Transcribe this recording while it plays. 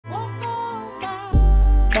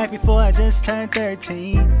Back before I just turned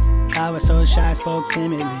 13, I was so shy, spoke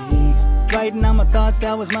timidly. Writing out my thoughts,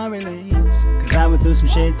 that was my release. Cause I would do some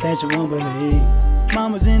shit that you won't believe.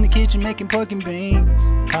 Mom was in the kitchen making pork and beans.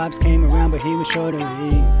 Pops came around but he was sure to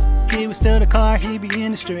leave. He was still the car, he be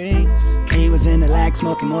in the streets. He was in the lag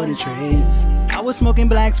smoking more than trees. I was smoking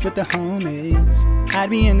blacks with the homies. I'd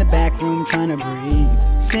be in the back room trying to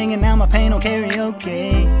breathe, singing out my pain on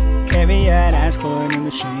karaoke. Every year I'd ask for a new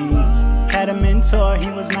machine. Had a mentor, he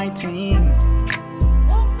was 19.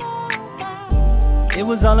 It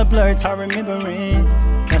was all a blur, it's hard remembering.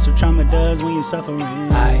 That's what trauma does when you're suffering.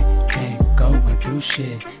 I been going through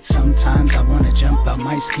shit. Sometimes I wanna jump out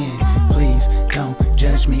my skin. Please don't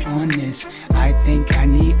judge me on this. I think I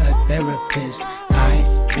need a therapist.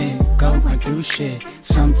 I been going through shit.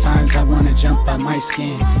 Sometimes I wanna jump out my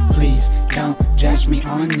skin. Please don't judge me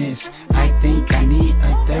on this. I think I need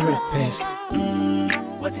a therapist.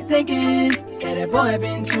 What's he thinking? Yeah, that boy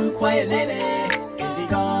been too quiet lately. Is he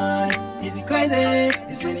gone? Is he crazy?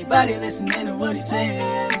 Is anybody listening to what he's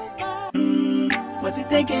saying? What's he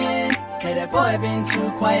thinking? Hey, that boy been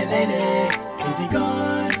too quiet lately. Is he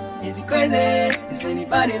gone? Is he crazy? Is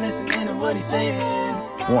anybody listening to what he's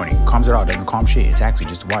saying? Warning, Calmzytol doesn't calm shit. It's actually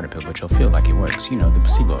just a water pill, but you'll feel like it works. You know, the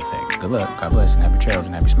placebo effect. Good luck, God bless, and happy trails,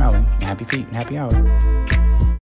 and happy smiling, and happy feet, and happy hour.